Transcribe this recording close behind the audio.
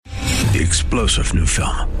The explosive new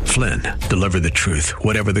film, Flynn, deliver the truth,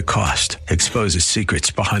 whatever the cost, exposes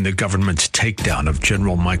secrets behind the government's takedown of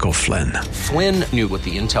General Michael Flynn. Flynn knew what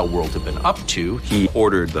the intel world had been up to. He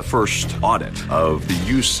ordered the first audit of the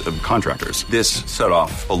use of contractors. This set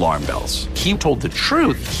off alarm bells. He told the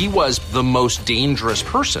truth. He was the most dangerous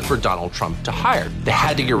person for Donald Trump to hire. They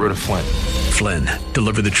had to get rid of Flynn. Flynn,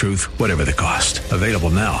 deliver the truth, whatever the cost. Available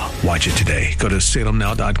now. Watch it today. Go to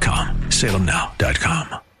salemnow.com.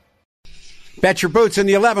 salemnow.com. Bet your boots in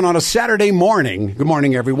the 11 on a Saturday morning. Good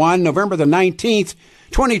morning, everyone. November the 19th,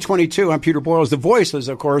 2022. I'm Peter Boyles. The voices,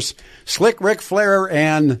 of course, Slick Ric Flair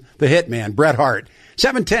and the Hitman, Bret Hart.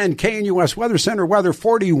 710 KNUS Weather Center weather,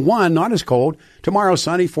 41, not as cold. Tomorrow,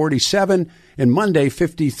 sunny, 47. And Monday,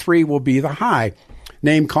 53 will be the high.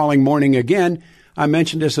 Name calling morning again. I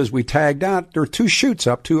mentioned this as we tagged out. There are two shoots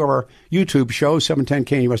up, two of our YouTube shows,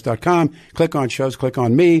 710KNUS.com. Click on shows, click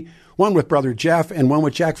on me. One with Brother Jeff and one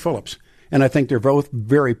with Jack Phillips. And I think they're both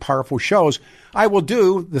very powerful shows. I will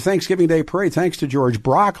do the Thanksgiving Day Parade thanks to George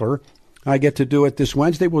Brockler. I get to do it this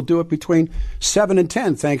Wednesday. We'll do it between 7 and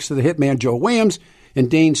 10 thanks to the hitman Joe Williams and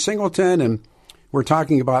Dean Singleton. And we're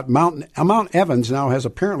talking about Mount Evans now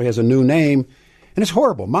apparently has a new name, and it's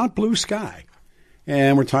horrible, Mount Blue Sky.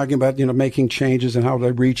 And we're talking about, making changes and how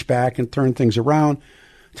they reach back and turn things around.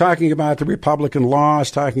 Talking about the Republican loss,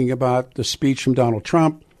 talking about the speech from Donald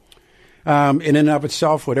Trump. In and of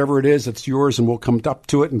itself, whatever it is, it's yours, and we'll come up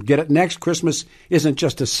to it and get it next. Christmas isn't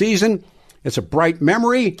just a season. It's a bright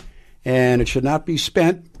memory, and it should not be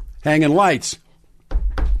spent hanging lights.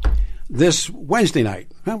 This Wednesday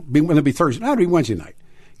night, it'll be Thursday. No, it'll be Wednesday night.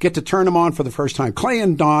 Get to turn them on for the first time. Clay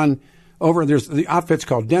and Don there's the outfit's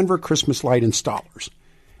called Denver Christmas Light Installers.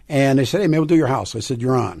 And they said, hey, maybe we'll do your house. I said,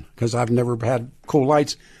 you're on, because I've never had cool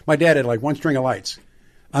lights. My dad had like one string of lights.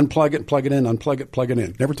 Unplug it, plug it in, unplug it, plug it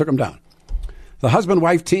in. Never took them down. The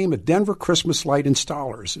husband-wife team at Denver Christmas Light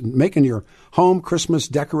Installers, making your home Christmas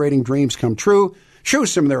decorating dreams come true.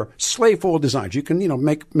 Choose some of their sleigh full designs. You can,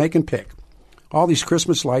 make and pick. All these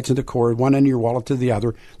Christmas lights and decor, one end of your wallet to the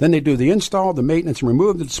other. Then they do the install, the maintenance, and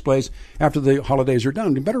remove the displays after the holidays are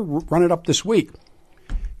done. You better run it up this week.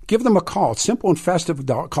 Give them a call. It's simple and festive.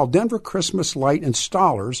 Call Denver Christmas Light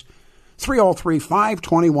Installers,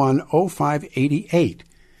 303-521-0588.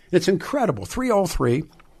 It's incredible.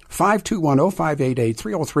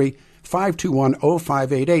 303-521-0588,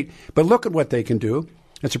 303-521-0588. But look at what they can do.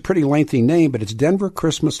 It's a pretty lengthy name, but it's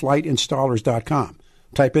denverchristmaslightinstallers.com.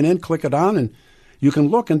 Type it in, click it on, and you can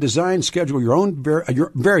look and design, schedule your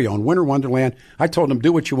very own winter wonderland. I told them,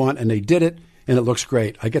 do what you want, and they did it, and it looks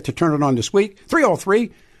great. I get to turn it on this week.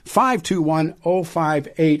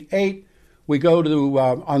 303-521-0588. We go to,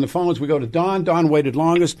 on the phones, we go to Don. Don waited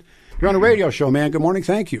longest. You're on a radio show, man. Good morning.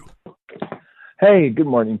 Thank you. Hey, good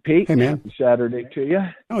morning, Pete. Hey, man. Happy Saturday to you.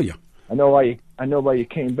 Oh, yeah. I know why you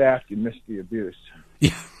came back. You missed the abuse.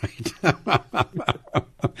 Yeah, right.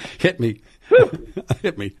 Hit me.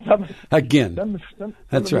 Hit me. Again.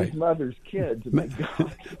 That's right. These mothers' kids.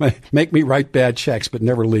 Make me write bad checks, but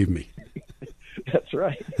never leave me. That's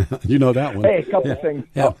right. You know that one. Hey, a couple things.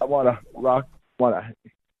 Yeah. I want to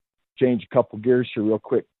change a couple gears here real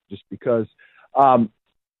quick, just because.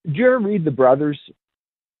 Did you ever read The Brothers?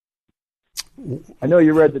 I know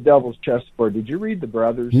you read The Devil's Chessboard. Did you read The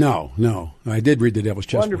Brothers? No. I did read The Devil's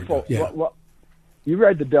Chessboard. Wonderful. Yeah. Well, you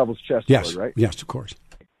read The Devil's Chessboard, yes. right? Yes, of course.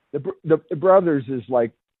 The Brothers is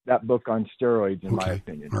like that book on steroids, in my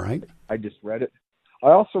opinion. All right. I just read it. I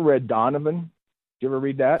also read Donovan. Did you ever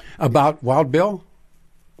read that? About Wild Bill?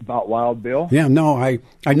 About Wild Bill? Yeah, no, I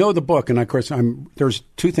know the book, and of course, there's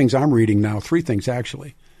two things I'm reading now, three things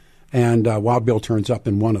actually, and Wild Bill turns up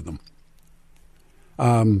in one of them.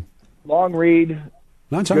 Long read.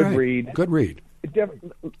 That's good all right. read. Good read.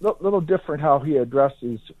 Little different how he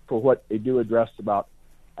addresses for what they do address about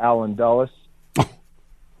Alan Dulles. Oh.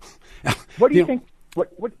 What do you think?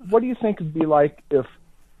 What do you think it'd be like if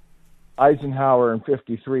Eisenhower in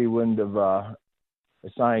 '53 wouldn't have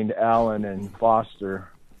assigned Allen and Foster?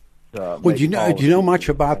 Well, do you know much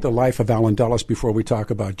about the life of Alan Dulles before we talk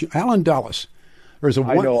about Alan Dulles? There's a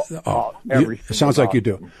I know everything. It sounds like you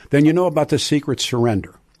do. Him. Then you know about the secret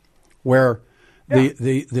surrender, where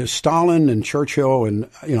the Stalin and Churchill and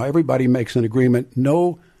everybody makes an agreement.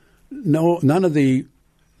 None of the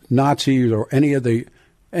Nazis or any of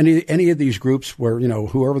these groups where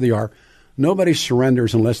whoever they are, nobody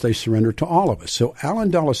surrenders unless they surrender to all of us. So Alan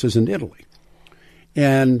Dulles is in Italy,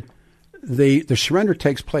 and the surrender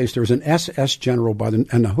takes place. There's an SS general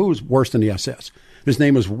and who's worse than the SS? His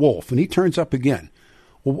name is Wolf, and he turns up again,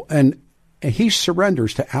 and he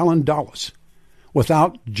surrenders to Alan Dulles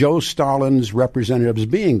without Joe Stalin's representatives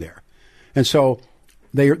being there. And so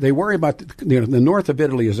they worry about the north of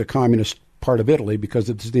Italy is a communist part of Italy because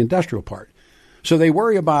it's the industrial part. So they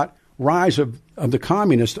worry about rise of the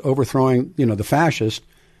communists overthrowing, the fascists.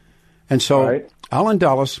 And so Allen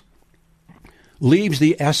Dulles leaves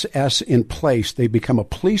the SS in place. They become a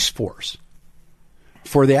police force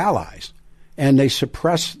for the Allies, and they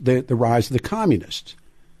suppress the rise of the communists,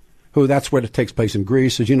 who that's what it takes place in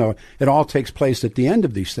Greece. As you know, it all takes place at the end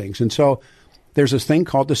of these things. And so there's this thing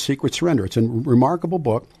called The Secret Surrender. It's a remarkable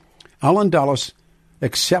book. Allen Dulles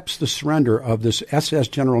accepts the surrender of this SS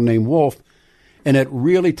general named Wolf, and it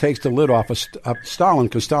really takes the lid off of Stalin,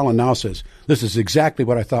 because Stalin now says, this is exactly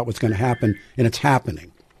what I thought was going to happen, and it's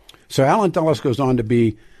happening. So Allen Dulles goes on to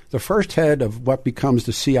be the first head of what becomes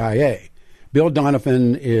the CIA. Bill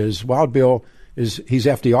Donovan is he's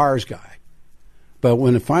FDR's guy. But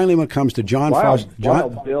when it comes to John Foster...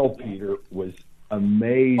 Wild Bill, Peter, was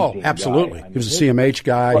amazing. Oh, absolutely. He was a CMH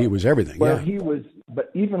guy. He was everything. Well, yeah. he was... But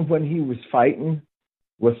even when he was fighting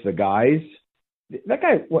with the guys, that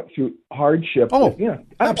guy went through hardship. Oh,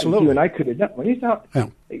 absolutely. You and I could have done. When he's out,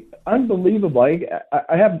 unbelievable.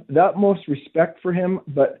 I have the utmost respect for him,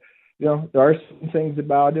 but there are some things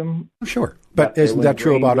about him. Sure, but isn't that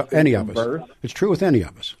true about any of us? Birth. It's true with any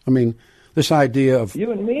of us. I mean, this idea of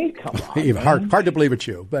you and me, come on, hard to believe it's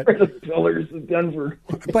you, but we're the pillars of Denver.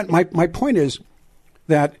 But my point is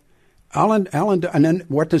that Allen, and then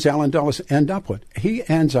what does Allen Dulles end up with?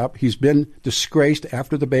 He's been disgraced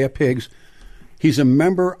after the Bay of Pigs. He's a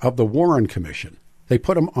member of the Warren Commission. They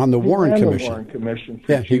put him on the Warren Commission. The Warren Commission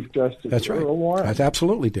for Chief Justice. That's right. Earl Warren. That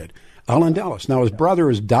absolutely did. Allen Dulles. Now, his brother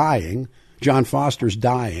is dying. John Foster's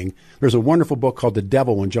dying. There's a wonderful book called The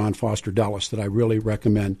Devil and John Foster Dulles that I really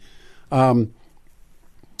recommend. How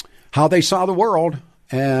they saw the world,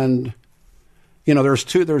 and there's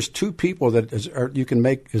two people that you can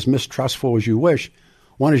make as mistrustful as you wish.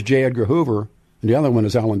 One is J. Edgar Hoover, and the other one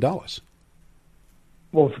is Allen Dulles.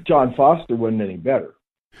 Well, John Foster wasn't any better.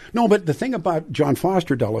 No, but the thing about John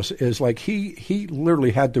Foster Dulles is like he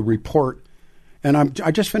literally had to report, and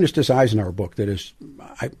I just finished this Eisenhower book that is,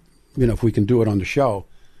 if we can do it on the show,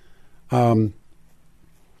 and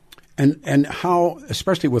how,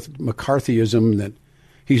 especially with McCarthyism that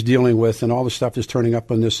he's dealing with, and all the stuff that's turning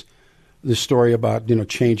up on this story about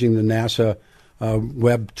changing the NASA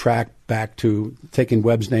Webb track back to taking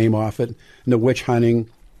Webb's name off it, and the witch hunting,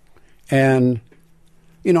 and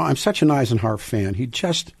I'm such an Eisenhower fan.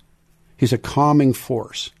 He's a calming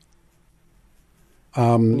force.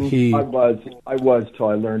 I was till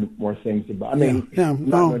I learned more things about. I'm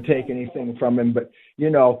not going to take anything from him, but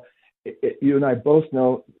you and I both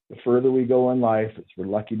know the further we go in life, we're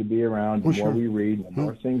lucky to be around. The more we read, the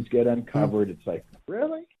more things get uncovered. It's like,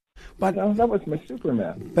 really? But that was my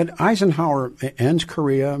Superman. But Eisenhower ends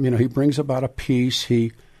Korea. He brings about a peace.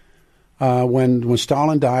 He when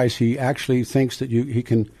Stalin dies, he actually thinks that he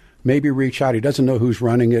can maybe reach out. He doesn't know who's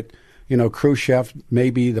running it. Khrushchev,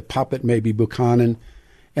 maybe the puppet, maybe Buchanan.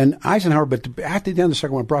 And Eisenhower, but at the end of the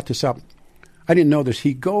Second War, I brought this up. I didn't know this.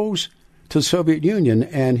 He goes to the Soviet Union,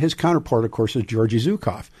 and his counterpart, of course, is Georgy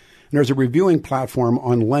Zhukov. And there's a reviewing platform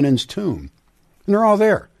on Lenin's tomb. And they're all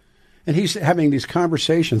there. And he's having these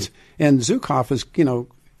conversations. And Zhukov is,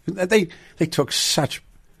 they took such,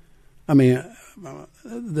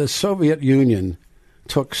 the Soviet Union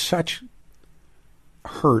took such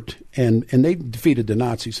hurt, and they defeated the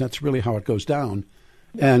Nazis. That's really how it goes down.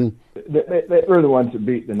 And they were the ones that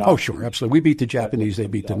beat the Nazis. Oh, sure, absolutely. We beat the Japanese, they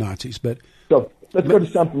beat the Nazis. But so let's go to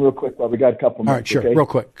something real quick while we got a couple minutes. All right, sure, okay? Real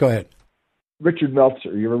quick. Go ahead. Richard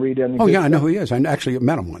Meltzer. You ever read anything? Oh, yeah, I know who he is. I actually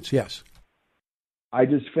met him once, yes. I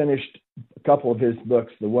just finished a couple of his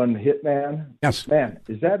books. The one, Hitman. Yes. Man,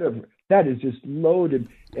 that is just loaded.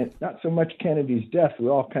 And not so much Kennedy's death. We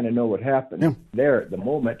all kind of know what happened there at the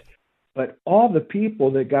moment. But all the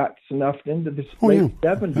people that got snuffed into the late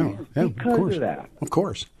 70s because of that. Of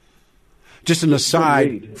course. Just an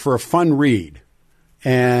aside for a fun read.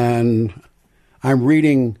 And I'm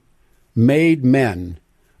reading Made Men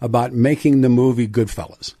about making the movie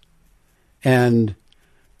Goodfellas. And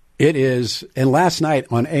it is, and last night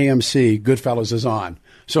on AMC, Goodfellas is on.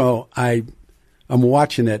 So I'm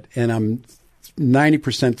watching it, and I'm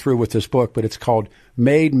 90% through with this book, but it's called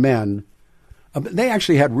Made Men. They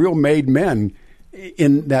actually had real made men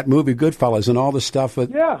in that movie Goodfellas and all the stuff. There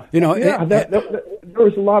was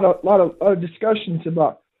a lot of discussions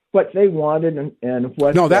about what they wanted and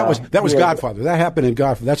what. No, that was Godfather. That happened in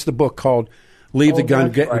Godfather. That's the book called "Leave the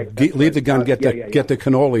Gun, Get the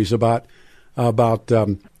Cannolis" about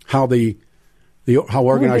how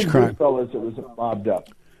organized crime. Goodfellas, it was mobbed up.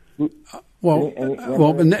 Well,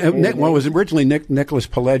 it was originally Nicholas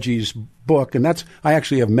Pileggi's book, and I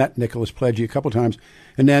actually have met Nicholas Pileggi a couple of times,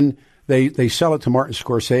 and then they sell it to Martin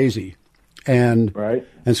Scorsese, and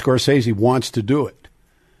Scorsese wants to do it,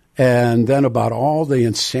 and then about all the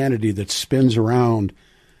insanity that spins around,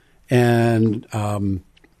 and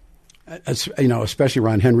especially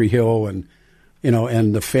around Henry Hill, and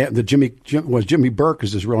and Jimmy Burke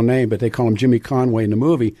is his real name, but they call him Jimmy Conway in the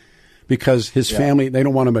movie. Because his family, they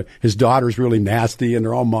don't want him. His daughter's really nasty, and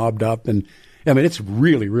they're all mobbed up. And I mean, it's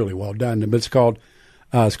really, really well done. But it's called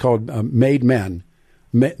Made Men,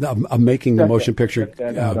 making the motion picture.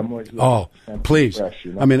 Please!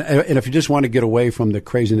 I mean, and if you just want to get away from the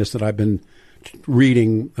craziness that I've been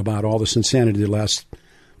reading about all this insanity the last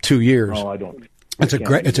 2 years, I don't. It's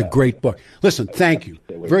a great book. Listen, thank you.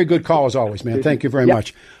 Very good call as always, man. Thank you very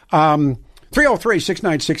much.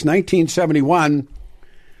 303-696-1971.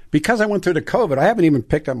 Because I went through the COVID, I haven't even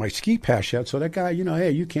picked up my ski pass yet. So that guy,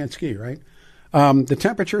 hey, you can't ski, right? The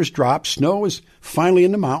temperatures dropped. Snow is finally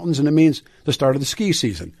in the mountains, and it means the start of the ski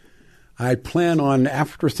season. I plan on,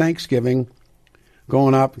 after Thanksgiving,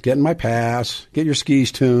 going up, getting my pass, get your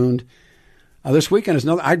skis tuned. This weekend is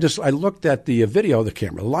another. I looked at the video, the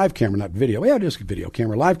camera, live camera, not video. Yeah, it is a video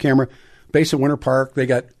camera, live camera. Base at Winter Park. They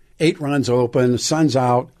got 8 runs open. The sun's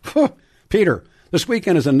out. Peter. This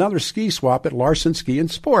weekend is another ski swap at Larson Ski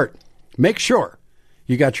and Sport. Make sure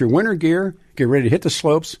you got your winter gear, get ready to hit the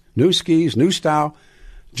slopes, new skis, new style.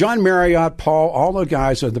 John Marriott, Paul, all the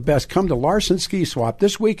guys are the best. Come to Larson Ski Swap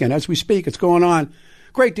this weekend as we speak. It's going on.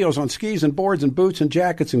 Great deals on skis and boards and boots and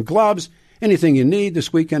jackets and gloves. Anything you need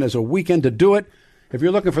this weekend is a weekend to do it. If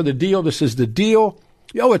you're looking for the deal, this is the deal.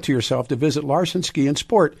 You owe it to yourself to visit Larson Ski and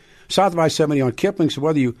Sport, south of I-70 on Kipling. So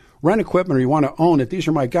whether you rent equipment or you want to own it, these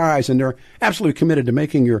are my guys, and they're absolutely committed to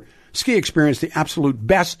making your ski experience the absolute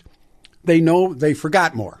best. They know they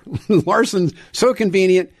forgot more. Larson's so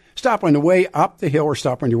convenient. Stop on the way up the hill or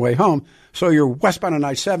stop on your way home. So you're westbound on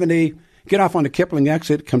I-70, get off on the Kipling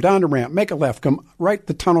exit, come down the ramp, make a left, come right.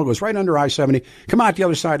 The tunnel goes right under I-70. Come out the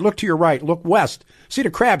other side, look to your right, look west, see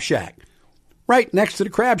the Crab Shack. Right next to the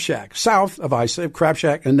Crab Shack, south of I-70, Crab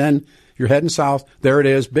Shack, and then you're heading south. There it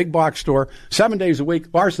is, big box store, 7 days a week,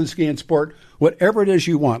 Larson Ski and Sport, whatever it is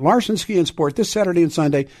you want. Larson Ski and Sport this Saturday and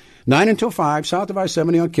Sunday, 9 until 5, south of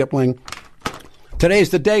I-70 on Kipling.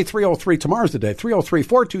 Today's the day, 303. Tomorrow's the day,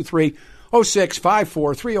 303-423-0654,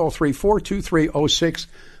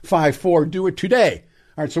 303-423-0654. Do it today.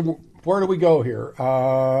 All right, so where do we go here?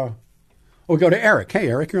 We go to Eric. Hey,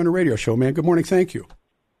 Eric, you're on the radio show, man. Good morning. Thank you.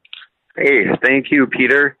 Hey, thank you,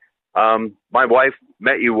 Peter. My wife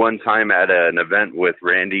met you one time at an event with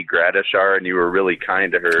Randy Gradishar, and you were really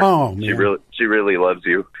kind to her. Oh, man. She really loves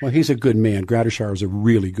you. Well, he's a good man. Gradishar is a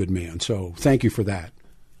really good man, so thank you for that.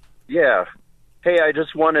 Yeah. Hey, I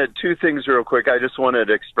just wanted 2 things real quick. I just wanted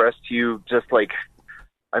to express to you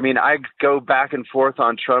I go back and forth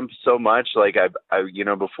on Trump so much. Like, I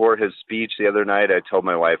before his speech the other night, I told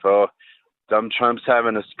my wife, dumb Trump's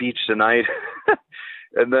having a speech tonight.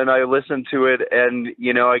 And then I listen to it and,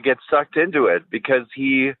 I get sucked into it because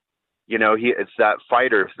it's that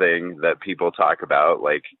fighter thing that people talk about,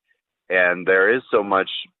 and there is so much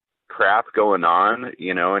crap going on,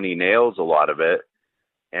 and he nails a lot of it.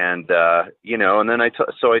 And, and then I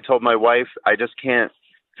told my wife, I just can't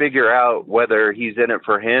figure out whether he's in it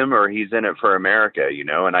for him or he's in it for America,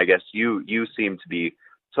 and I guess you seem to be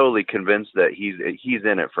totally convinced that he's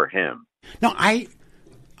in it for him. No,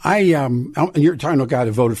 you're talking to a guy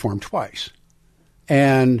that voted for him twice.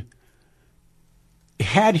 And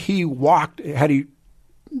had he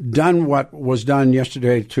done what was done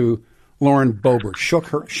yesterday to Lauren Boebert,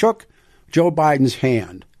 shook Joe Biden's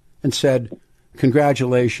hand and said,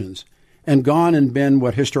 congratulations, and gone and been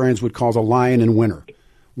what historians would call the lion in winter,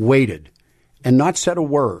 waited, and not said a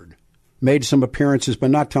word, made some appearances, but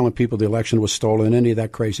not telling people the election was stolen, any of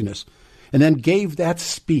that craziness, and then gave that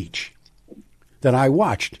speech that I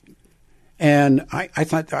watched. And I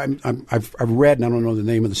thought, I've read, and I don't know the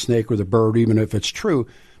name of the snake or the bird, even if it's true.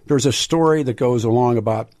 There's a story that goes along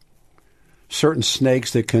about certain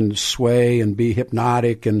snakes that can sway and be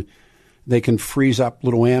hypnotic, and they can freeze up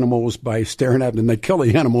little animals by staring at them, and they kill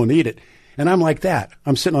the animal and eat it. And I'm like that.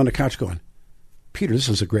 I'm sitting on the couch going, Peter, this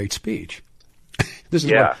is a great speech. This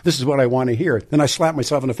is what I want to hear. Then I slap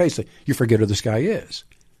myself in the face. You forget who this guy is.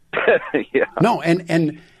 Yeah. No,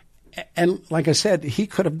 and like I said, he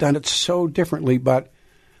could have done it so differently, but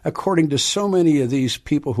according to so many of these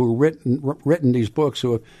people who written these books,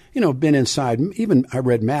 who have been inside, even I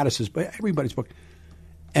read Mattis's, but everybody's book,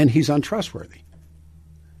 and he's untrustworthy,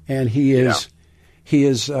 and he is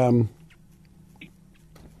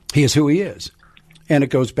who he is, And it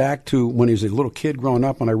goes back to when he was a little kid growing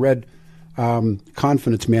up, and I read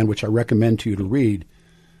Confidence Man, which I recommend to you to read.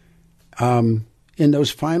 In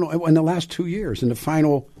the last 2 years, in the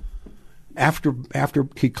final, after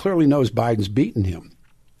he clearly knows Biden's beaten him,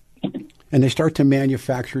 and they start to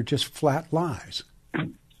manufacture just flat lies.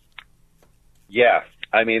 Yeah.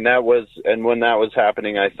 I mean, and when that was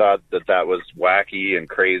happening, I thought that was wacky and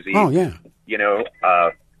crazy. Oh, yeah. You know,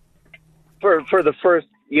 for the first,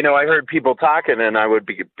 you know, I heard people talking and I would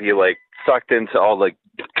be like sucked into all like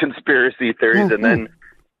conspiracy theories,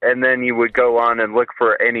 and then you would go on and look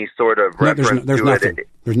for any sort of reference there's to nothing. it.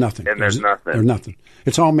 There's nothing. There's nothing. There's nothing.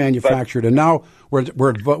 It's all manufactured, and now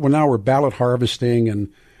we're ballot harvesting,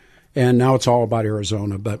 and now it's all about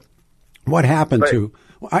Arizona. But what happened to?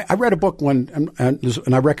 I read a book and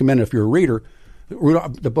I recommend it if you're a reader,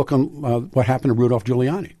 the book on what happened to Rudolph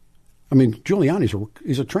Giuliani. I mean,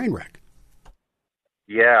 he's a train wreck.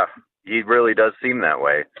 Yeah, he really does seem that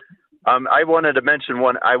way. I wanted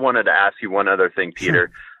to ask you one other thing, Peter.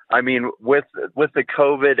 Sure. I mean, with the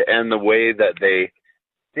COVID and the way that they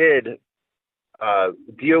did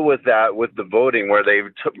deal with that with the voting, where they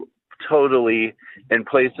totally, in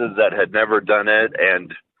places that had never done it,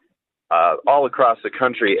 and all across the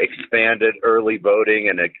country, expanded early voting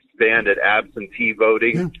and expanded absentee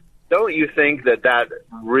voting. Yeah. Don't you think that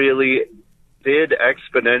really did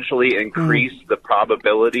exponentially increase the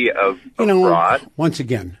probability of fraud? Once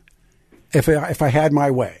again, if I had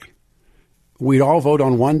my way, we'd all vote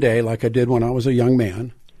on one day like I did when I was a young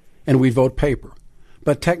man, and we'd vote paper.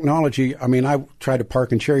 But technology, I mean, I tried to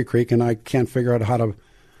park in Cherry Creek, and I can't figure out how to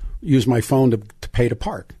use my phone to pay to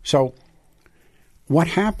park. So what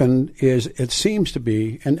happened is, it seems to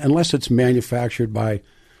be, and unless it's manufactured by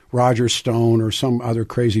Roger Stone or some other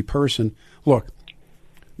crazy person, look,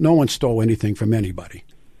 no one stole anything from anybody.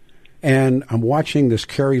 And I'm watching this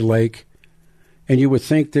Kari Lake, and you would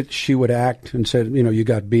think that she would act and said, you know, you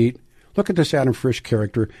got beat. Look at this Adam Frisch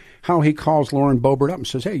character, how he calls Lauren Boebert up and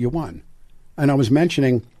says, hey, you won. And I was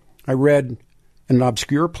mentioning, I read in an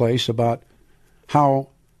obscure place about how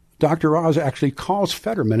Dr. Oz actually calls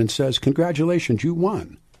Fetterman and says, congratulations, you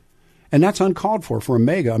won. And that's uncalled for a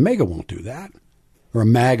MAGA. A MAGA won't do that. Or a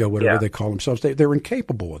MAGA, whatever they call themselves. They're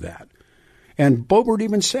incapable of that. And Boebert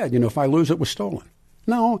even said, you know, if I lose, it was stolen.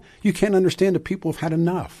 No, you can't understand that people have had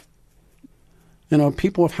enough. You know,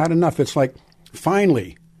 people have had enough. It's like,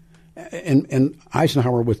 finally, in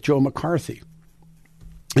Eisenhower with Joe McCarthy.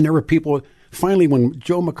 And there were people, finally, when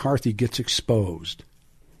Joe McCarthy gets exposed,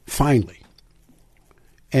 finally,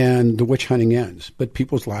 and the witch hunting ends, but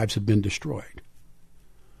people's lives have been destroyed.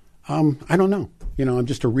 I don't know. You know, I'm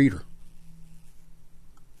just a reader.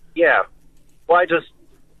 Yeah. Well,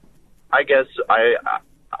 I guess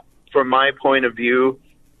from my point of view,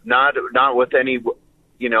 not with any,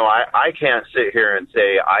 you know, I can't sit here and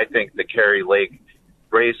say I think the Kari Lake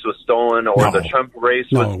race was stolen or the Trump race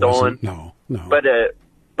was stolen. No. But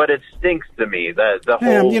it stinks to me that the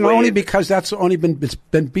whole. You know, only because it's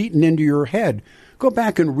been beaten into your head. Go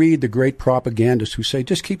back and read the great propagandists who say,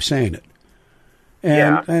 just keep saying it.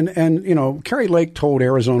 And you know, Kari Lake told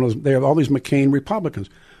Arizona, they have all these McCain Republicans,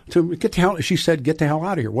 to get the hell, she said, get the hell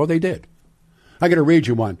out of here. Well, they did. I got to read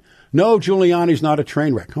you one. No, Giuliani's not a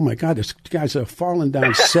train wreck. Oh, my God, this guy's a fallen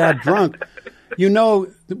down, sad drunk. You know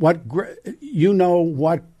what,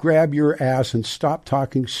 grab your ass and stop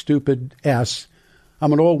talking stupid ass.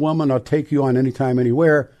 I'm an old woman. I'll take you on anytime,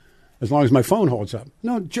 anywhere, as long as my phone holds up.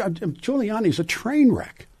 No, Giuliani's a train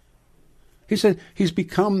wreck. He said he's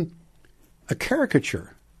become a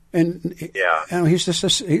caricature. And he's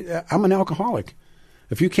just I'm an alcoholic.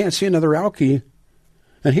 If you can't see another alkie,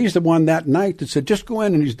 and he's the one that night that said, just go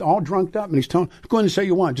in, and he's all drunked up, and he's telling, go in and say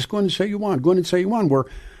you won. Just go in and say you won. Go in and say you won. Where,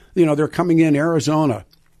 you know, they're coming in Arizona,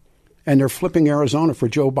 and they're flipping Arizona for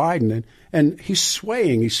Joe Biden, and he's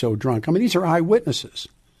swaying. He's so drunk. I mean, these are eyewitnesses.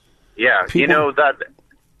 Yeah, you know,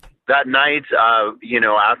 that night, you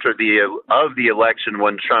know, after the election,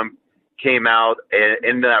 when Trump came out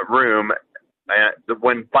in that room,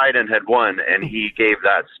 when Biden had won, and he gave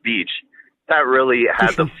that speech, that really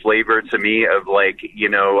had the flavor to me of, like, you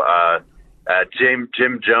know, Jim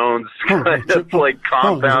Jones kind of like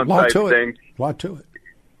compound type thing. A lot to it.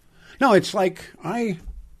 No, it's like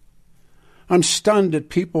I'm stunned at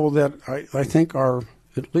people that I think are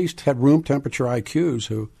at least had room temperature IQs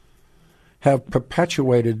who have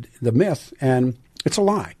perpetuated the myth, and it's a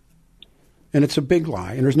lie. And it's a big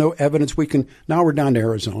lie, and there's no evidence we can. Now we're down to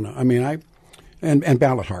Arizona. I mean, and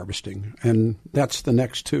ballot harvesting, and that's the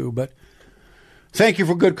next two. But thank you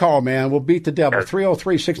for a good call, man. We'll beat the devil.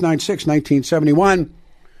 303-696-1971.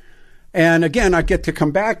 And again, I get to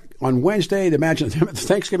come back on Wednesday. Imagine the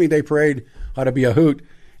Thanksgiving Day Parade ought to be a hoot.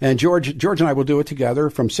 And George and I will do it together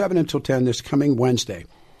from 7 until 10 this coming Wednesday.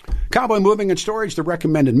 Cowboy Moving and Storage, the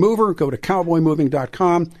recommended mover. Go to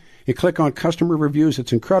cowboymoving.com. You click on customer reviews.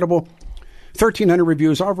 It's incredible. 1,300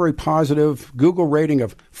 reviews, all very positive. Google rating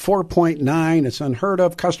of 4.9. It's unheard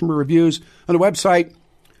of. Customer reviews on the website.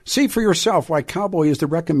 See for yourself why Cowboy is the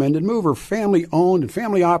recommended mover. Family owned and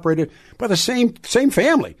family operated by the same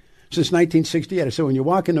family since 1968. So when you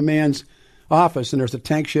walk into man's office and there's a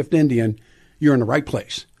tank shift Indian, you're in the right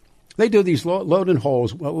place. They do these load and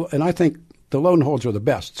holds, well, and I think the load and holds are the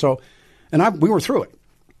best. So, we were through it.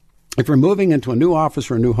 If you're moving into a new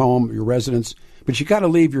office or a new home, your residence, but you got to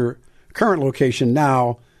leave your current location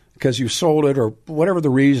now because you sold it or whatever the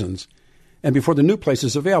reasons, and before the new place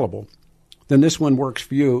is available, then this one works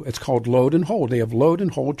for you. It's called load and hold. They have load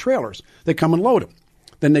and hold trailers. They come and load them.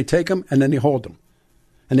 Then they take them and then they hold them.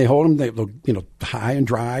 And they hold them, they look, high and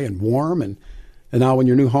dry and warm. And now when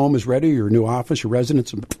your new home is ready, your new office, your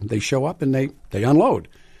residence, they show up and they unload.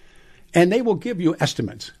 And they will give you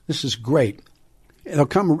estimates. This is great. They'll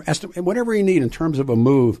come estimate whatever you need in terms of a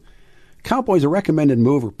move. Cowboy's a recommended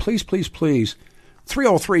mover. Please, please, please.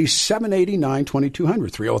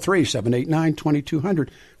 303-789-2200. 303-789-2200.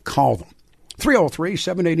 Call them.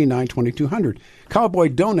 303-789-2200. Cowboy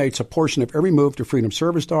donates a portion of every move to Freedom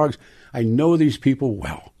Service Dogs. I know these people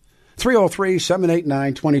well.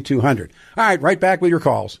 303-789-2200. All right, right back with your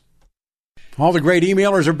calls. All the great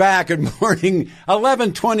emailers are back. Good morning.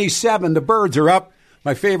 11:27. The birds are up.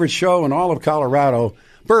 My favorite show in all of Colorado.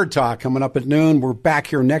 Bird Talk coming up at noon. We're back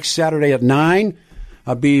here next Saturday at 9.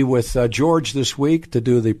 I'll be with George this week to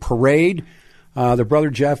do the parade. The Brother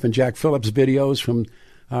Jeff and Jack Phillips videos from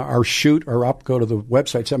our shoot are up. Go to the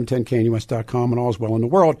website, 710knus.com, and all is well in the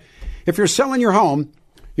world. If you're selling your home,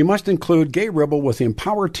 you must include Gay Ribble with the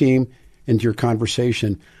Empower team into your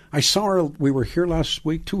conversation. I saw her, we were here last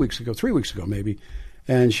week, 3 weeks ago maybe,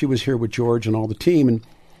 and she was here with George and all the team. And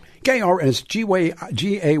Gay, and it's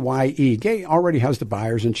G-A-Y-E. Gay already has the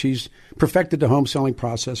buyers, and she's perfected the home selling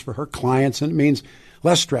process for her clients, and it means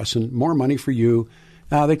less stress and more money for you.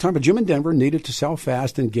 They talked about Jim in Denver needed to sell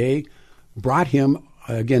fast, and Gay brought him,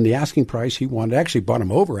 again, the asking price he wanted. Actually bought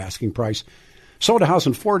him over asking price. Sold a house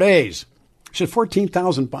in 4 days. She had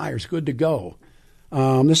 14,000 buyers, good to go.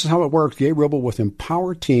 This is how it works. Gay Ribble with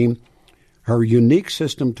Empower Team, her unique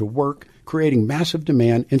system to work, creating massive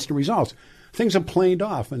demand, instant results. Things have planed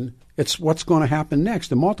off, and it's what's going to happen next.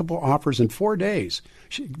 The multiple offers in 4 days.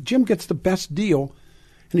 Jim gets the best deal,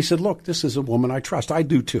 and he said, look, this is a woman I trust. I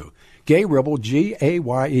do too. Gay Ribble,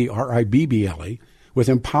 G-A-Y-E-R-I-B-B-L-E, with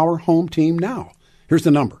Empower Home Team now. Here's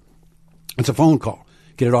the number. It's a phone call.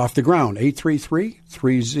 Get it off the ground.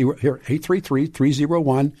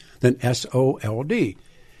 833-301, then S-O-L-D.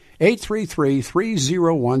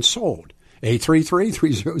 833-301-SOLD.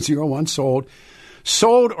 833-301-SOLD.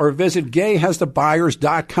 Sold or visit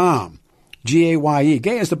gayhasthebuyers.com. G-A-Y-E.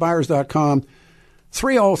 Gayhasthebuyers.com.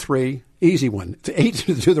 303, easy one.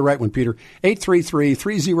 Do the right one, Peter.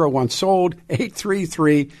 833-301-SOLD.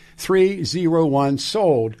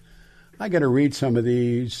 833-301-SOLD. I got to read some of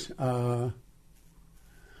these.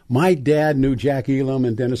 My dad knew Jack Elam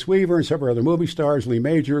and Dennis Weaver and several other movie stars, Lee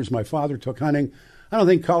Majors. My father took hunting. I don't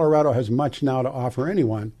think Colorado has much now to offer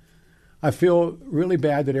anyone. I feel really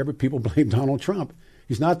bad that people blame Donald Trump.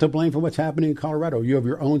 He's not to blame for what's happening in Colorado. You have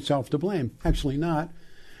your own self to blame. Actually not.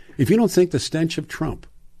 If you don't think the stench of Trump,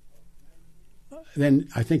 then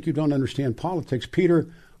I think you don't understand politics. Peter,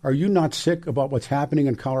 are you not sick about what's happening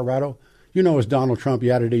in Colorado? You know it's Donald Trump,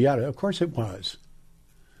 yada, yada. Of course it was.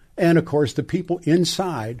 And, of course, the people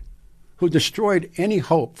inside who destroyed any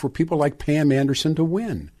hope for people like Pam Anderson to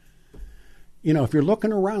win. You know, if you're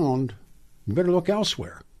looking around, you better look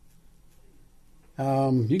elsewhere.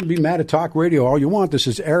 You can be mad at talk radio all you want. This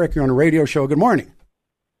is Eric. You're on a radio show. Good morning.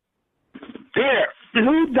 Peter,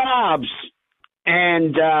 Lou Dobbs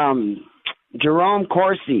and Jerome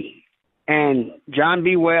Corsi and John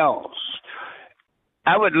B. Wells.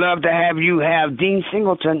 I would love to have you have Dean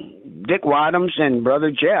Singleton, Dick Wadhams, and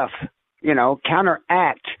Brother Jeff,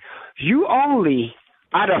 counteract. You only,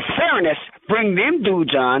 out of fairness, bring them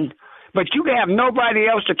dudes on, but you have nobody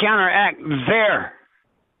else to counteract their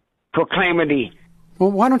proclamity.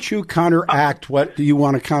 Well, why don't you counteract what you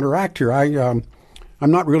want to counteract here? I'm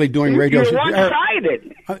not really doing radio. You're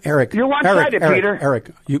one-sided. Eric. You're one-sided, Peter. Eric.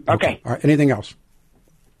 Okay. All right. Anything else?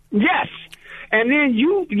 Yes. And then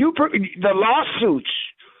the lawsuits,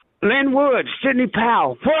 Lynn Woods, Sidney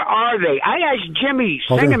Powell, where are they? I asked Jimmy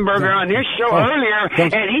Singenberger on his show earlier,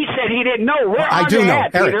 and he said he didn't know. Where are they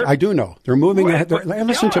at, Eric, Peter? I do know. They're moving ahead.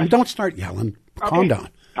 Listen to me. Don't start yelling. Calm down.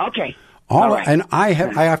 Okay. All right. And I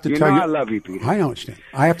have to tell you. I love you, Peter. I understand.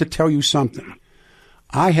 I have to tell you something.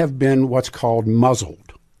 I have been what's called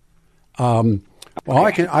muzzled. Well,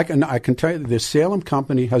 I can tell you the Salem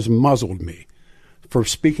company has muzzled me for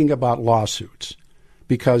speaking about lawsuits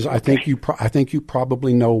because I think you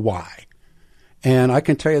probably know why. And I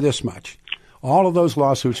can tell you this much: all of those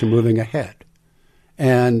lawsuits are moving ahead,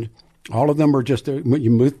 and all of them are just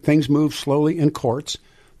things move slowly in courts.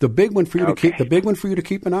 The big one for you to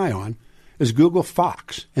keep an eye on is Google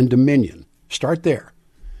Fox and Dominion. Start there,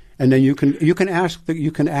 and then you can ask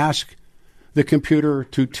the computer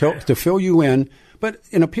to fill you in. But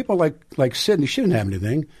people like Sidney, she didn't have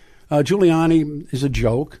anything. Giuliani is a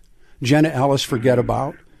joke. Jenna Ellis, forget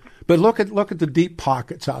about. But look at the deep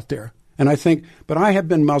pockets out there. And I think, but I have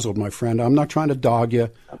been muzzled, my friend. I'm not trying to dog you.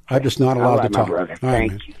 I'm just not allowed to talk. Brother.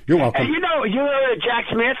 Thank you. You're welcome. And you're Jack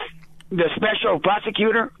Smith, the special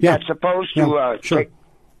prosecutor that's supposed to sure.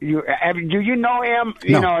 do you know him? No.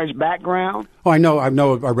 You know his background? Oh, I know. I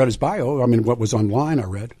read his bio. I mean, what was online, I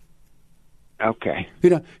read. Okay.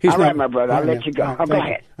 He's all right, my brother. I'll let you go. Go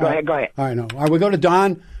ahead. Go ahead. All right, no. All right, we go to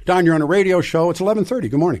Don. Don, you're on a radio show. It's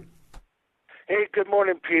 11:30. Good morning. Hey, good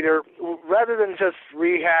morning, Peter. Rather than just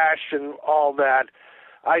rehash and all that,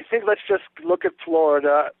 I think let's just look at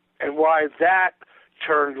Florida and why that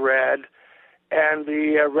turned red. And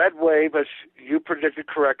the red wave, as you predicted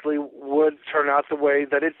correctly, would turn out the way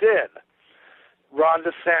that it did. Ron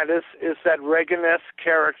DeSantis is that Reagan-esque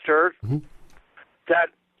character that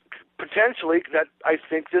potentially that I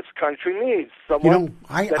think this country needs. Someone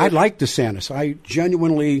I like DeSantis. I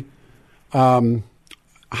genuinely.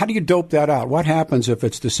 How do you dope that out? What happens if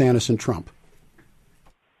it's DeSantis and Trump?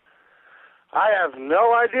 I have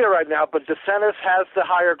no idea right now, but DeSantis has the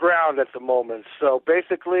higher ground at the moment. So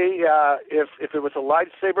basically, if it was a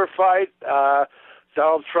lightsaber fight,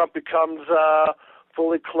 Donald Trump becomes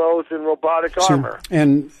fully clothed in robotic armor.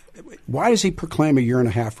 And why does he proclaim a year and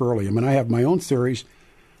a half early? I mean, I have my own theories.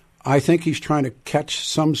 I think he's trying to catch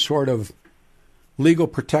some sort of legal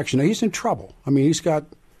protection. Now, he's in trouble. I mean, he's got,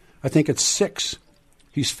 I think it's 6.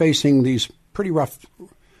 He's facing these pretty rough,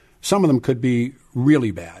 some of them could be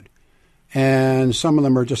really bad. And some of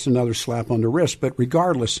them are just another slap on the wrist. But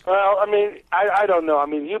regardless. Well, I mean, I don't know. I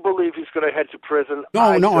mean, you believe he's going to head to prison.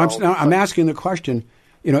 I'm asking the question,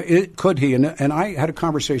 could he? And I had a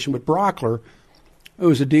conversation with Brockler, who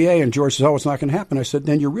was a DA, and George says, it's not going to happen. I said,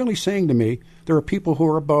 then you're really saying to me there are people who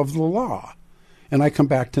are above the law. And I come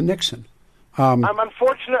back to Nixon.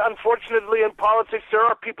 Unfortunately, in politics, there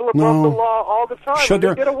are people above the law all the time. Should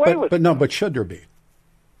there? They get away with it. But should there be?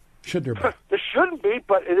 Should there be? There shouldn't be,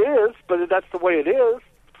 but it is. But that's the way it is.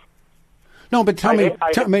 No, but tell me.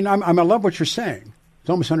 I love what you're saying.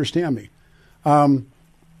 Don't misunderstand me.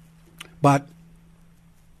 But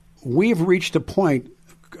we've reached a point,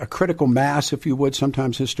 a critical mass, if you would.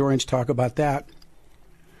 Sometimes historians talk about that,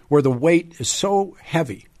 where the weight is so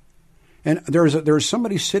heavy. And there's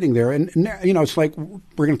somebody sitting there, and it's like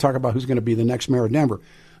we're going to talk about who's going to be the next mayor of Denver.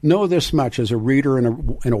 Know this much as a reader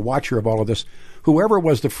and a watcher of all of this: whoever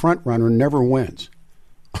was the front runner never wins.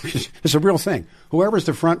 It's a real thing. Whoever's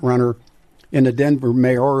the front runner in the Denver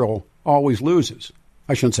mayoral always loses.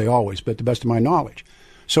 I shouldn't say always, but to the best of my knowledge.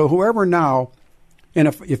 So whoever now, and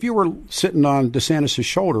if you were sitting on DeSantis'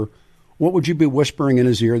 shoulder, what would you be whispering in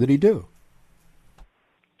his ear that he do?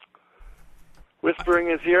 Whispering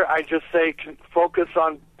in his ear, I just say focus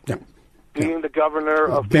on being the governor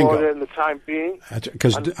of Florida in the time being.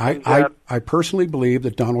 Because I personally believe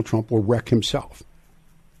that Donald Trump will wreck himself.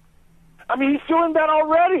 I mean, he's doing that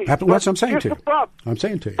already. That's what I'm saying to you. I'm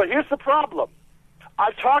saying to you. But here's the problem.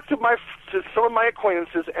 I talked to some of my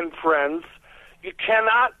acquaintances and friends. You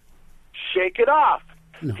cannot shake it off.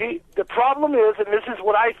 No. The problem is, and this is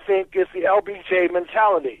what I think is the LBJ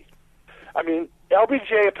mentality. I mean,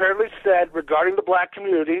 LBJ apparently said regarding the black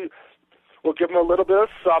community, we'll give them a little bit of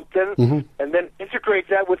something and then integrate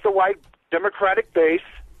that with the white Democratic base,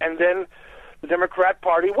 and then the Democrat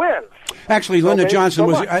Party wins. Actually, Lyndon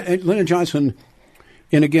Johnson,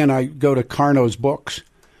 and again, I go to Carno's books.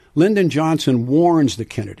 Lyndon Johnson warns the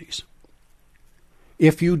Kennedys,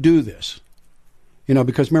 if you do this,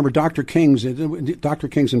 because remember, Dr. King's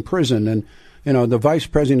in prison, and, the Vice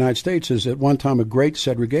President of the United States is at one time a great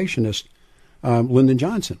segregationist, Lyndon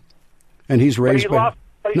Johnson. And he's raised he lost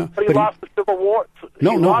the Civil War.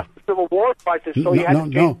 Lost the Civil War fight, so he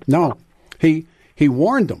had to change. He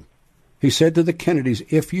warned them. He said to the Kennedys,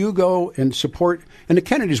 if you go and support, and the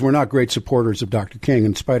Kennedys were not great supporters of Dr. King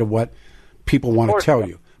in spite of what people want to tell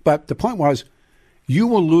you. But the point was, you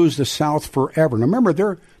will lose the South forever. Now remember, there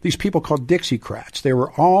are these people called Dixiecrats. They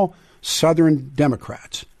were all Southern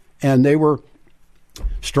Democrats. And they were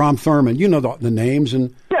Strom Thurmond. You know the names,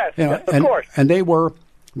 and yes, of course. And they were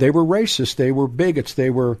racist. They were bigots. They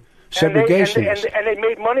were segregationists. And they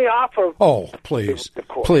made money off of. Oh, please.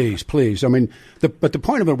 I mean, but the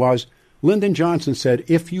point of it was, Lyndon Johnson said,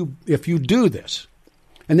 if you do this,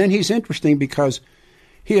 and then he's interesting because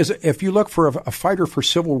he is. If you look for a fighter for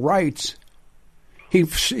civil rights,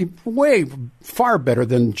 he's way far better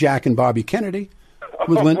than Jack and Bobby Kennedy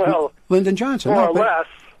with Lyndon Johnson. More or less.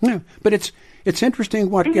 Yeah, but it's interesting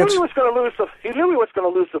what he gets. Knew he was going to lose he knew he was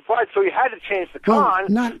going to lose the fight, so he had to change the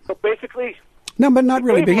con. So basically, no, but not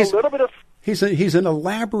really. But he's a little bit of. He's an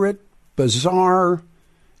elaborate, bizarre,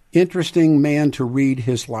 interesting man to read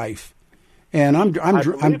his life, and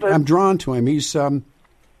I'm drawn to him. He's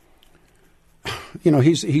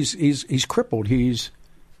he's crippled. He's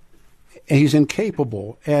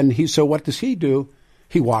incapable, and so what does he do?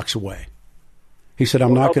 He walks away. He said,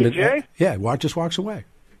 "I'm not going to." Yeah, just walks away.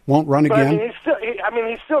 Won't run again. He's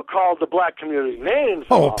still called the black community names.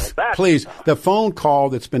 Oh, please! The phone call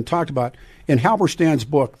that's been talked about in Halberstad's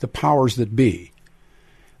book, "The Powers That Be."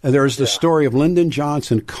 There's the story of Lyndon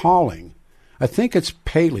Johnson calling. I think it's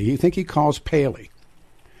Paley. I think he calls Paley,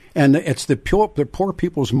 and it's the Poor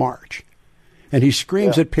People's March, and he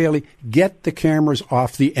screams at Paley, "Get the cameras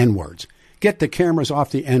off the N-words! Get the cameras off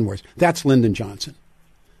the N-words!" That's Lyndon Johnson,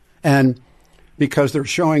 and. Because they're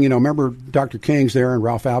showing, remember Dr. King's there and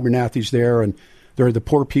Ralph Abernathy's there, and the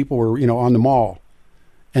poor people were, on the mall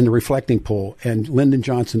and the reflecting pool, and Lyndon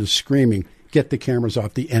Johnson is screaming, "Get the cameras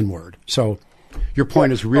off the N-word." So your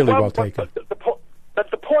point is really well taken. The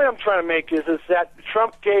point I'm trying to make is that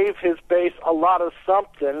Trump gave his base a lot of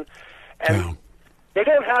something, and they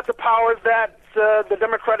don't have the power that the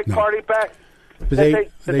Democratic Party back. The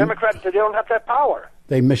Democrats, they don't have that power.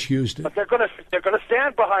 They misused it. But they're going to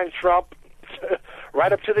stand behind Trump.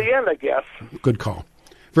 Right up to the end, I guess. Good call.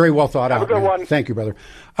 Very well thought out. Have a good one. Thank you, brother.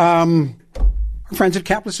 Our friends at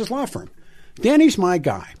Kaplis' law firm. Danny's my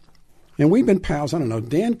guy. And we've been pals. I don't know.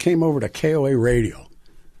 Dan came over to KOA Radio.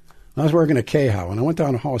 I was working at KHOW, and I went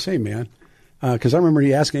down the hall and said, "Hey, man," because I remember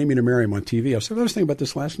he asked Amy to marry him on TV. I said, "I was thinking about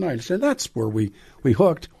this last night." He said, "That's where we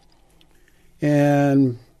hooked."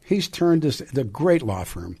 And he's turned the great law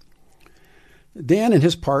firm. Dan and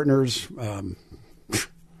his partners...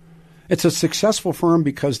 It's a successful firm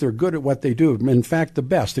because they're good at what they do. In fact, the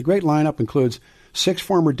best. The great lineup includes 6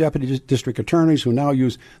 former deputy district attorneys who now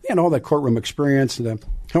use all that courtroom experience to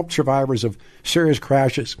help survivors of serious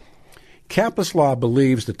crashes. Kaplis Law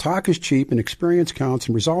believes that talk is cheap and experience counts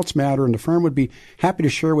and results matter, and the firm would be happy to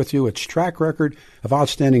share with you its track record of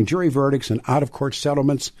outstanding jury verdicts and out-of-court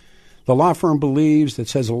settlements. The law firm believes that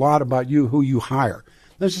says a lot about you, who you hire.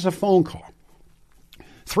 This is a phone call.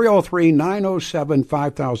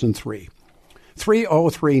 303-907-5003.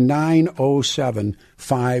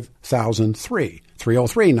 303-907-5003.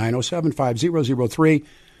 303-907-5003.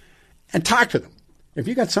 And talk to them. If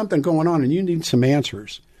you got something going on and you need some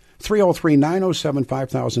answers,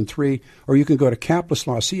 303-907-5003, or you can go to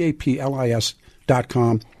Kaplislaw,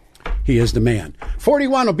 CAPLIS.com. He is the man.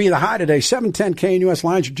 41 will be the high today. 710 KNUS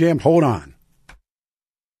lines are jammed. Hold on.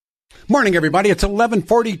 Morning, everybody. It's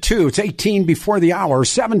 11:42. It's 18 before the hour.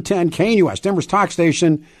 710 KNUS, Denver's talk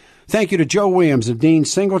station. Thank you to Joe Williams and Dean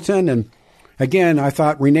Singleton. And again, I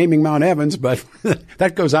thought renaming Mount Evans, but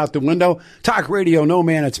that goes out the window. Talk radio, no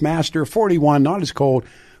man, it's master. 41, not as cold.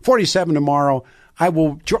 47 tomorrow. I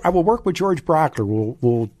will work with George Brockler.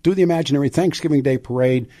 We'll do the imaginary Thanksgiving Day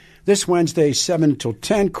parade this Wednesday, 7 till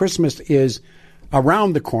 10. Christmas is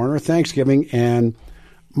around the corner, Thanksgiving, and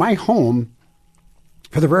my home.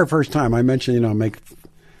 For the very first time, I mentioned,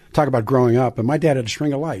 talk about growing up, and my dad had a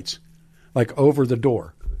string of lights, like over the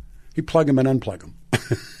door. He'd plug them and unplug them.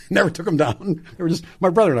 Never took them down. They were just, my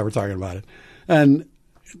brother and I were talking about it. And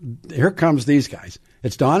here comes these guys.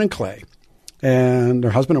 It's Don and Clay and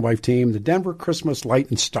their husband and wife team, the Denver Christmas Light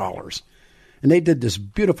Installers. And they did this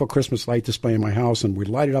beautiful Christmas light display in my house, and we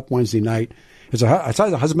light it up Wednesday night. It's a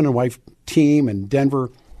husband and wife team in Denver,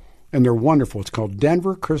 and they're wonderful. It's called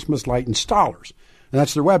Denver Christmas Light Installers. And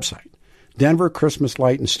that's their website,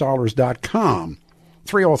 denverchristmaslightinstallers.com,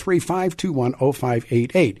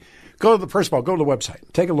 303-521-0588. First of all, go to the website.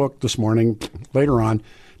 Take a look this morning, later on,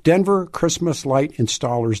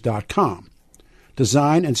 denverchristmaslightinstallers.com.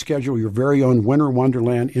 Design and schedule your very own Winter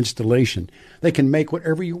Wonderland installation. They can make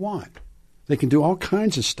whatever you want. They can do all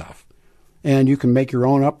kinds of stuff. And you can make your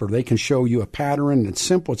own up, or they can show you a pattern. It's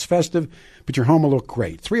simple, it's festive, but your home will look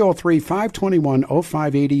great.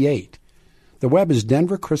 303-521-0588. The web is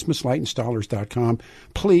denverchristmaslightinstallers.com.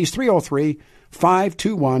 Please,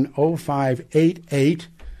 303-521-0588.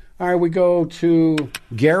 All right, we go to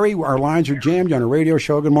Gary. Our lines are jammed on a radio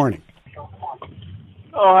show. Good morning.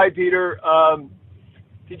 Oh, hi, Peter.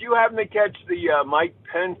 Did you happen to catch the Mike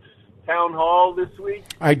Pence town hall this week?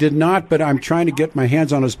 I did not, but I'm trying to get my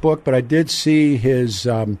hands on his book. But I did see his.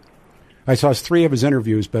 I saw 3 of his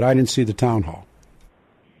interviews, but I didn't see the town hall.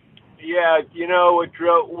 Yeah, what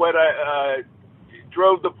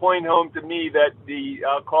drove the point home to me that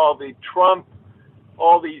I'll call the Trump,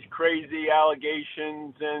 all these crazy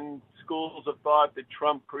allegations and schools of thought that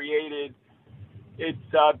Trump created. It's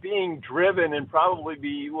being driven and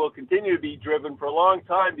probably will continue to be driven for a long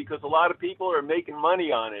time because a lot of people are making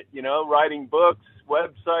money on it, writing books,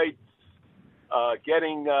 websites,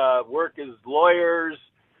 getting work as lawyers,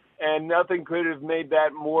 and nothing could have made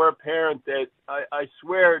that more apparent that I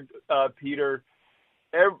swear, Peter,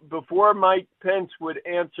 before Mike Pence would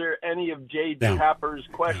answer any of Jay Tapper's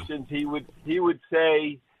questions, he would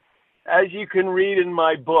say, as you can read in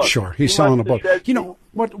my book. Sure, he's selling a book.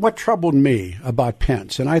 What troubled me about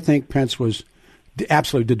Pence, and I think Pence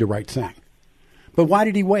absolutely did the right thing, but why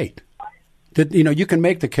did he wait? You can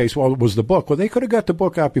make the case, well, it was the book. Well, they could have got the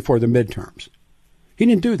book out before the midterms. He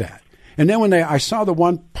didn't do that. And then when I saw the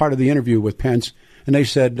one part of the interview with Pence, and they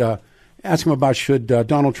said, ask him about should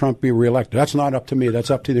Donald Trump be reelected. That's not up to me. That's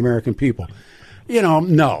up to the American people.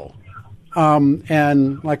 No.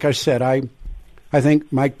 And like I said, I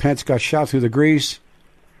think Mike Pence got shot through the grease.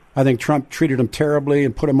 I think Trump treated him terribly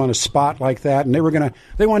and put him on a spot like that. And they wanted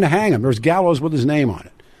to hang him. There was gallows with his name on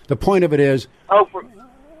it. The point of it is.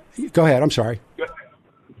 Go ahead. I'm sorry.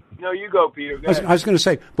 No, you go, Peter. Go ahead. I was going to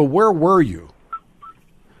say, but where were you?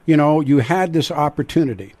 You had this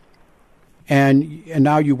opportunity, and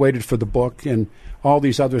now you waited for the book and all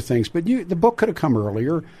these other things. But the book could have come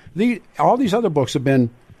earlier. All these other books have been.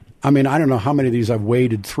 I don't know how many of these I've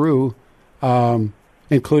waded through.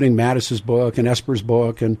 Including Mattis's book and Esper's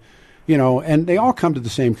book, and and they all come to the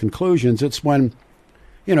same conclusions. It's when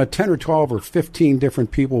 10 or 12 or 15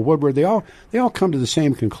 different people, Woodward, they all come to the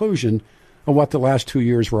same conclusion of what the last 2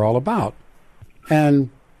 years were all about, and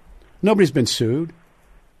nobody's been sued.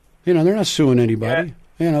 They're not suing anybody.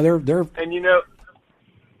 Yeah. They're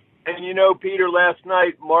Peter, last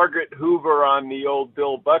night Margaret Hoover on the old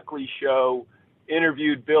Bill Buckley show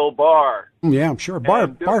interviewed Bill Barr. Yeah, I'm sure.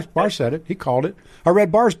 Barr said it. He called it. I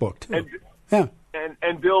read Barr's book too.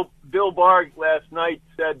 And Bill Barr last night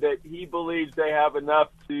said that he believes they have enough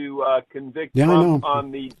to convict Trump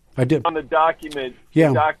on the document. Yeah,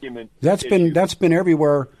 the document. That's been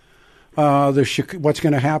everywhere. What's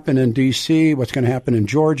going to happen in D.C., what's going to happen in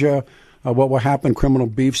Georgia, what will happen, criminal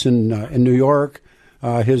beefs in New York.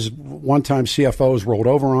 His one-time CFOs rolled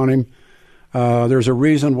over on him. There's a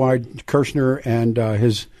reason why Kirshner and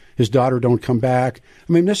his daughter don't come back.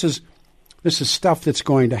 This is stuff that's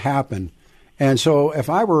going to happen. And so if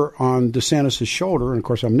I were on DeSantis' shoulder, and of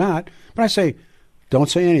course I'm not, but I say, don't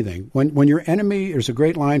say anything. When your enemy, there's a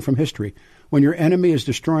great line from history, when your enemy is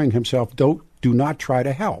destroying himself, do not try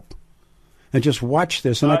to help. And just watch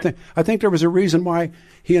this. And I think there was a reason why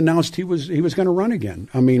he announced he was going to run again.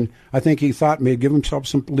 I think he thought maybe give himself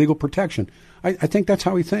some legal protection. I think that's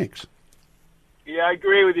how he thinks. Yeah, I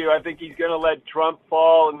agree with you. I think he's going to let Trump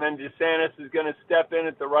fall, and then DeSantis is going to step in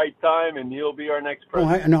at the right time, and he'll be our next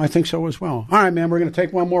president. I think so as well. All right, man, we're going to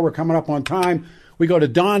take one more. We're coming up on time. We go to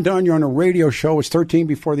Don. Don, you're on a radio show. It's 13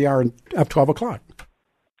 before the hour at 12 o'clock.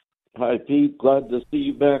 Hi, Pete. Glad to see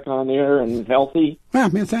you back on the air and healthy. Yeah,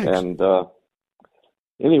 man, thanks. And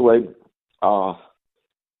anyway,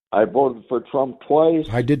 I voted for Trump twice.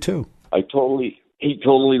 I did too. He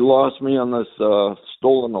totally lost me on this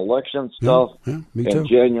stolen election stuff. Yeah, me too. And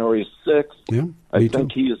January 6th. Yeah, I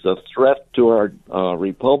think he is a threat to our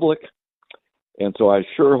republic. And so I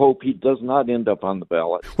sure hope he does not end up on the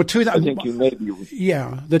ballot. Well, I think you may be.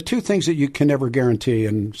 Yeah, the two things that you can never guarantee.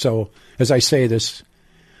 And so, as I say this,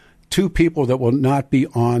 two people that will not be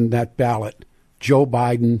on that ballot, Joe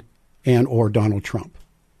Biden and or Donald Trump.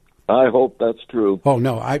 I hope that's true. Oh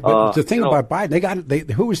no! But the thing about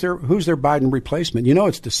Biden, who's their Biden replacement?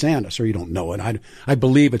 It's DeSantis, or you don't know it. I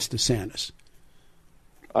believe it's DeSantis.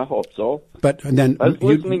 I hope so. But and then I was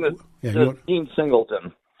listening to Dean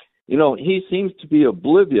Singleton. He seems to be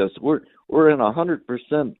oblivious. We're in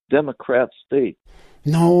 100% Democrat state.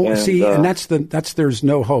 No, and that's there's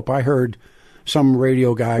no hope. I heard some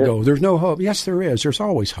radio guy go, "There's no hope." Yes, there is. There's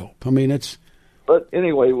always hope. it's. But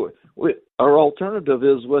anyway, our alternative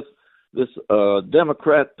is with this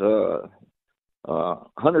Democrat,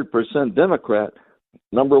 100% Democrat,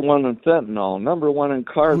 number one in fentanyl, number one in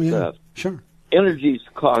car theft. Sure. Energy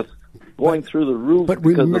costs going through the roof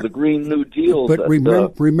because of the Green New Deal that we're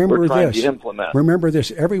trying to implement. Remember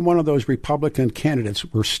this. Every one of those Republican candidates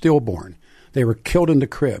were stillborn. They were killed in the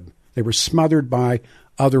crib. They were smothered by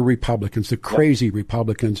other Republicans, the crazy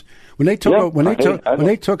Republicans. When they took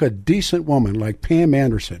they took a decent woman like Pam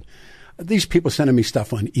Anderson, these people sending me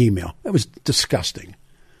stuff on email. It was disgusting.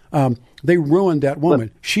 They ruined that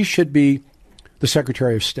woman. She should be the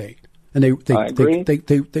Secretary of State, and they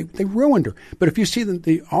ruined her. But if you see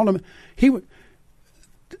he would.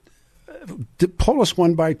 Polis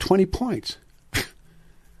won by 20 points.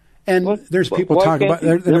 And there's people talking about.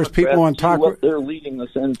 There's people on talk. What they're leading us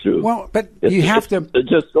into. Well, but you have to. It's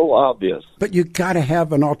just so obvious. But you got to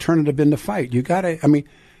have an alternative in the fight. You got to. I mean,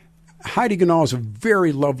 Heidi Ganahl is a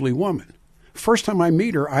very lovely woman. First time I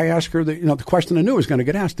meet her, I ask her the question I knew was going to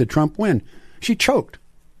get asked: did Trump win? She choked,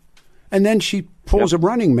 and then she pulls a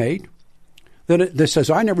running mate that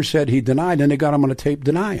says, "I never said he denied," and they got him on a tape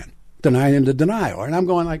denying the denial, and I'm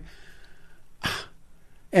going like,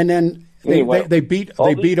 and then. They beat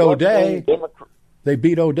O'Day. They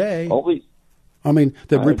beat O'Day. I mean,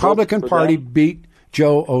 the Republican Party beat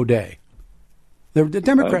Joe O'Day. The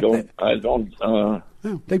Democrat.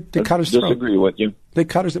 They cut his throat. Disagree with you. They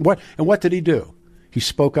cut his. What did he do? He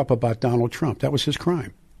spoke up about Donald Trump. That was his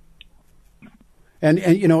crime. And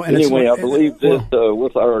anyway, I believe that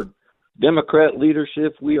with our Democrat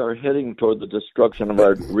leadership, we are heading toward the destruction of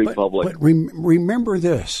our republic. But remember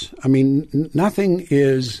this. I mean, nothing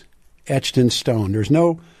is etched in stone. There's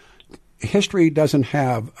no history doesn't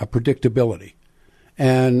have a predictability.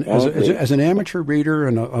 And as an amateur reader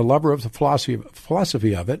and a lover of the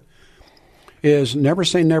philosophy of it, is never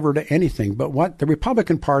say never to anything. But what the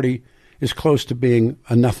Republican Party is close to being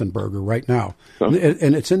a nothing burger right now, and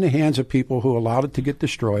it's in the hands of people who allowed it to get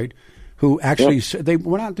destroyed, who actually they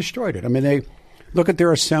went out and destroyed it. I mean, they look at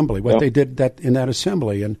their assembly, what they did in that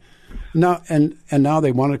assembly, and now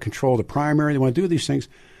they want to control the primary. They want to do these things.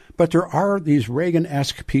 But there are these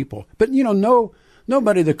Reagan-esque people. But,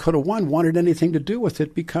 nobody that could have won wanted anything to do with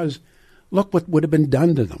it because look what would have been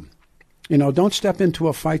done to them. Don't step into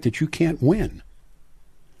a fight that you can't win.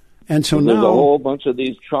 And so there's now... a whole bunch of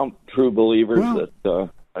these Trump true believers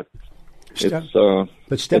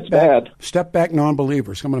it's bad. Step back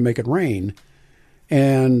non-believers. I'm going to make it rain.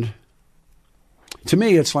 And to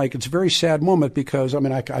me, it's a very sad moment because,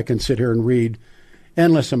 I can sit here and read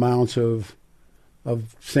endless amounts of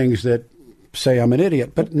things that say I'm an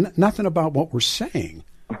idiot, but nothing about what we're saying.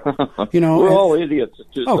 We're all idiots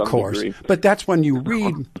to some course, degree. But that's when you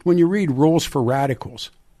read Rules for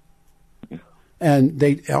Radicals,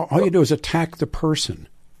 and all you do is attack the person,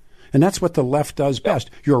 and that's what the left does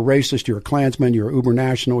best. You're a racist, you're a Klansman, you're uber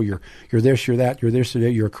national, you're this, you're that, you're this,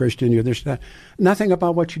 you're a Christian, you're this, that. Nothing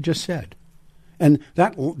about what you just said, and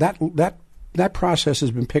that process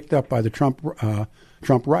has been picked up by the Trump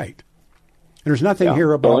right. There's nothing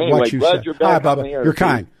here about what you said. Hi, Bubba. You're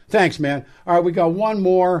kind. Thanks, man. All right, we got one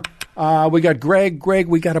more. We got Greg. Greg,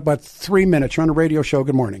 we got about 3 minutes. You're on a radio show.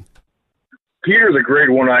 Good morning. Peter, the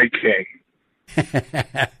great one-eyed king.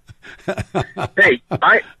 Hey,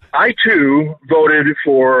 I too voted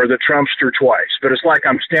for the Trumpster twice, but it's like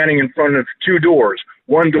I'm standing in front of two doors.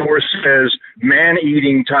 One door says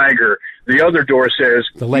man-eating tiger. The other door says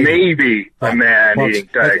maybe a man-eating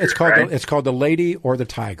tiger. It's called the lady or the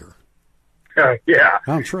tiger. Yeah.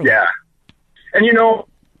 Oh, true. Yeah. And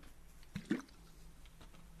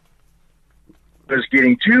was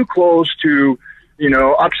getting too close to,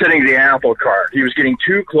 upsetting the apple cart. He was getting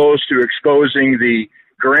too close to exposing the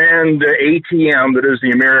grand ATM that is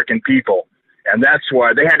the American people. And that's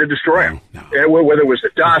why they had to destroy him. No. Whether it was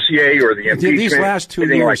the dossier or the impeachment, these last 2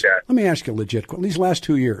 years, like that. Let me ask you a legit question. These last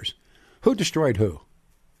 2 years, who destroyed who?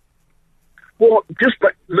 Well,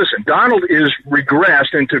 listen, Donald is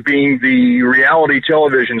regressed into being the reality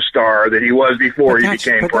television star that he was before he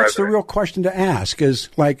became president. That's the real question to ask is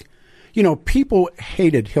people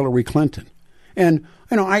hated Hillary Clinton. And,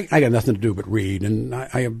 I got nothing to do but read. And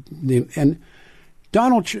and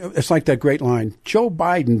Donald, it's like that great line, Joe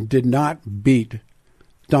Biden did not beat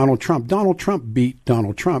Donald Trump. Donald Trump beat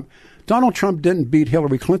Donald Trump. Donald Trump didn't beat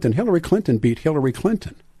Hillary Clinton. Hillary Clinton beat Hillary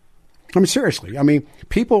Clinton. Seriously.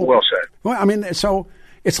 People. Well said. Well, so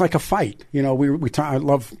it's like a fight. We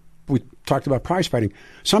talked about prize fighting.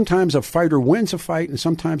 Sometimes a fighter wins a fight, and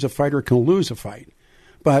sometimes a fighter can lose a fight.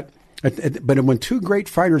 But when two great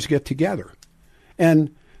fighters get together,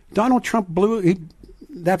 and Donald Trump blew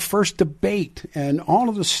that first debate, and all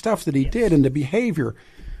of the stuff that he did, and the behavior,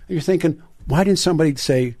 you're thinking, why didn't somebody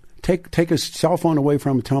say, take his cell phone away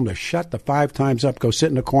from him, tell him to shut the 5 times up, go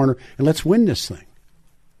sit in a corner, and let's win this thing?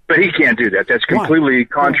 But he can't do that. That's completely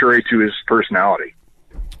contrary to his personality.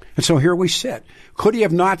 And so here we sit. Could he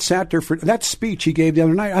have not sat there for that speech he gave the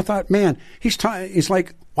other night? I thought, man, he's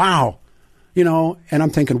like, wow. And I'm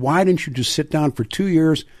thinking, why didn't you just sit down for 2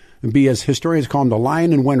 years, and be, as historians call him, the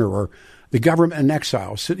lion in winter or the government in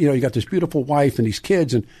exile. So, you got this beautiful wife and these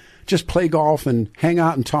kids and just play golf and hang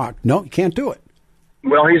out and talk. No, you can't do it.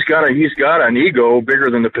 Well, he's got an ego bigger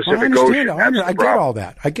than the Pacific Ocean. I get all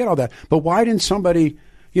that. But why didn't somebody,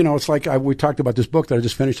 it's like we talked about this book that I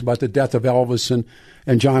just finished about the death of Elvis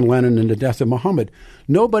and John Lennon and the death of Muhammad.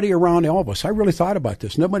 Nobody around Elvis, I really thought about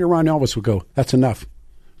this. Nobody around Elvis would go, that's enough.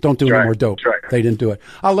 Don't do any more dope. Right. They didn't do it.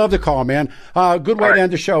 I love the call, man. Good way to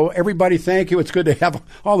end the show. Everybody, thank you. It's good to have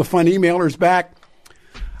all the fun emailers back.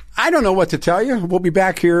 I don't know what to tell you. We'll be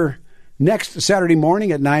back here next Saturday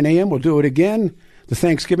morning at 9 a.m. We'll do it again. The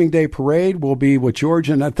Thanksgiving Day Parade will be with George.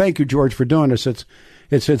 And thank you, George, for doing this.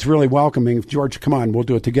 It's really welcoming. George, come on. We'll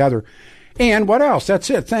do it together. And what else? That's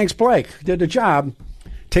it. Thanks, Blake. Did the job.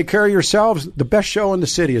 Take care of yourselves. The best show in the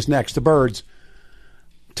city is next. The Birds.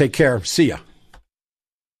 Take care. See ya.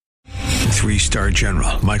 3-star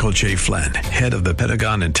General Michael J. Flynn, head of the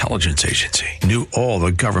Pentagon Intelligence Agency, knew all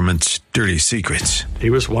the government's dirty secrets. He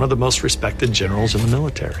was one of the most respected generals in the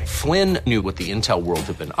military. Flynn knew what the intel world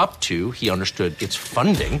had been up to. He understood its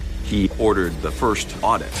funding. He ordered the first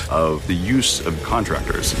audit of the use of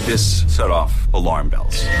contractors. This set off alarm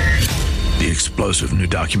bells. The explosive new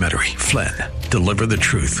documentary, Flynn, Deliver the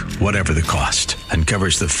Truth, Whatever the Cost,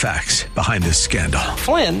 uncovers the facts behind this scandal.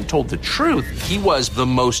 Flynn told the truth. He was the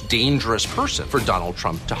most dangerous person for Donald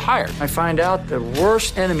Trump to hire. I find out the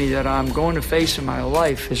worst enemy that I'm going to face in my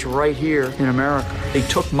life is right here in America. They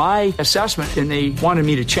took my assessment and they wanted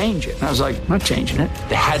me to change it. And I was like, I'm not changing it.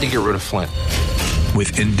 They had to get rid of Flynn.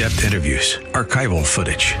 With in-depth interviews, archival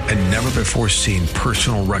footage, and never-before-seen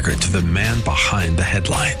personal records of the man behind the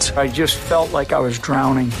headlines. I just felt like I was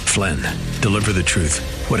drowning. Flynn, Deliver the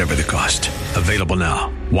Truth, Whatever the Cost. Available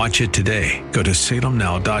now. Watch it today. Go to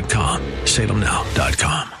salemnow.com.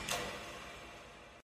 salemnow.com.